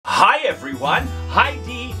everyone. Hi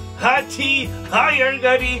D, hi T, hi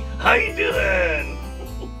everybody. How you doing?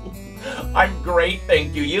 I'm great,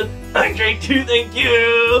 thank you. I'm great too, thank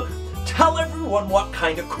you. Tell everyone what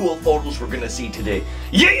kind of cool photos we're gonna see today.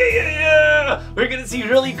 Yeah! We're gonna see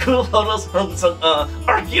really cool photos from some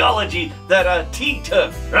archaeology that T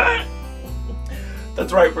took, right?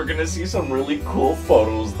 That's right, we're gonna see some really cool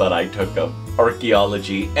photos that I took of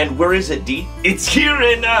archaeology. And where is it, D? It's here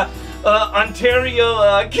in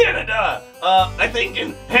Ontario, Canada. I think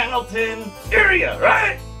in Hamilton area,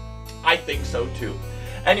 right? I think so too.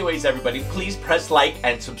 Anyways, everybody, please press like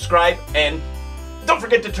and subscribe, and don't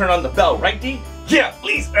forget to turn on the bell, right, D? Yeah,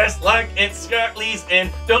 please press like and subscribe, please,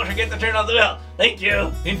 and don't forget to turn on the bell. Thank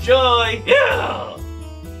you. Enjoy. Yeah.